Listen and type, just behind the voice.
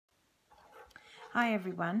Hi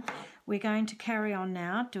everyone, we're going to carry on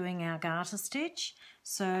now doing our garter stitch.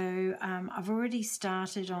 So I've already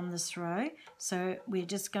started on this row, so we're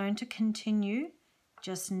just going to continue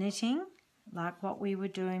just knitting like what we were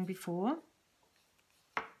doing before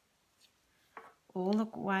all the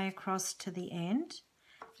way across to the end.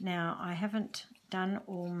 Now I haven't done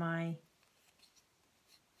all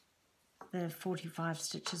the 45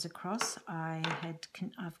 stitches across.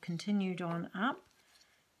 I've continued on up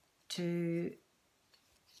to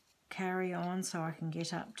carry on so I can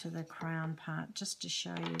get up to the crown part just to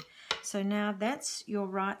show you. So now that's your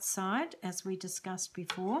right side as we discussed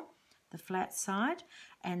before, the flat side,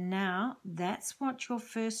 and now that's what your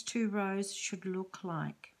first two rows should look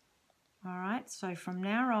like. All right, so from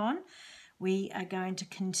now on we are going to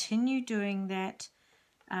continue doing that,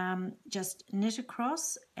 just knit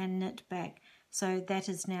across and knit back. So that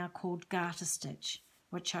is now called garter stitch,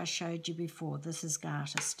 which I showed you before. This is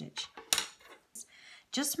garter stitch.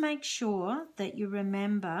 Just make sure that you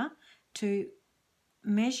remember to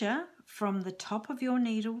measure from the top of your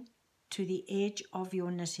needle to the edge of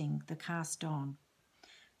your knitting, the cast on.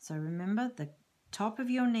 So remember, the top of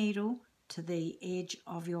your needle to the edge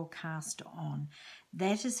of your cast on.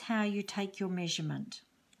 That is how you take your measurement,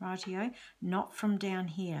 rightio? Not from down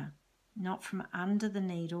here, not from under the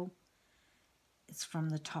needle, it's from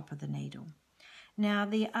the top of the needle. Now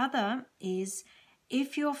the other is,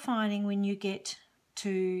 if you're finding when you get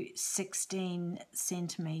to 16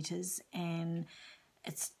 centimeters and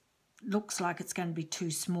it looks like it's going to be too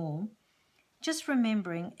small, just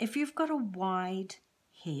remembering if you've got a wide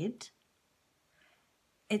head,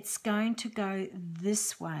 it's going to go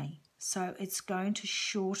this way, so it's going to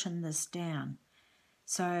shorten this down.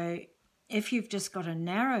 So if you've just got a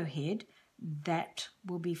narrow head, that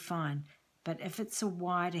will be fine, but if it's a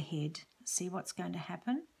wider head, see what's going to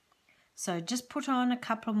happen? So just put on a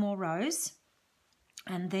couple more rows,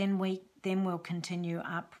 and then we'll continue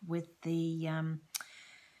up with the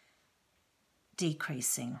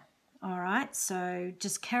decreasing. All right, so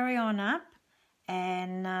just carry on up,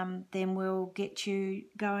 and then we'll get you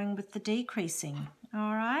going with the decreasing.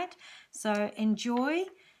 All right, so enjoy,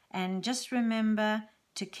 and just remember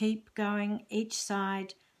to keep going each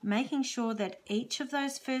side, making sure that each of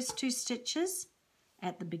those first two stitches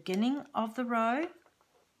at the beginning of the row,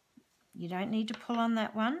 you don't need to pull on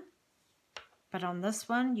that one, but on this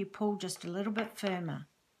one you pull just a little bit firmer.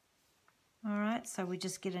 All right, so we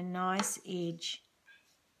just get a nice edge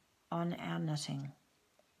on our knitting.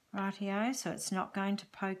 Rightio, so it's not going to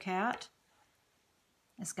poke out.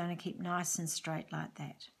 It's going to keep nice and straight like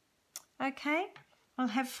that. Okay, well,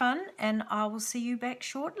 have fun, and I will see you back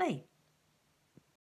shortly.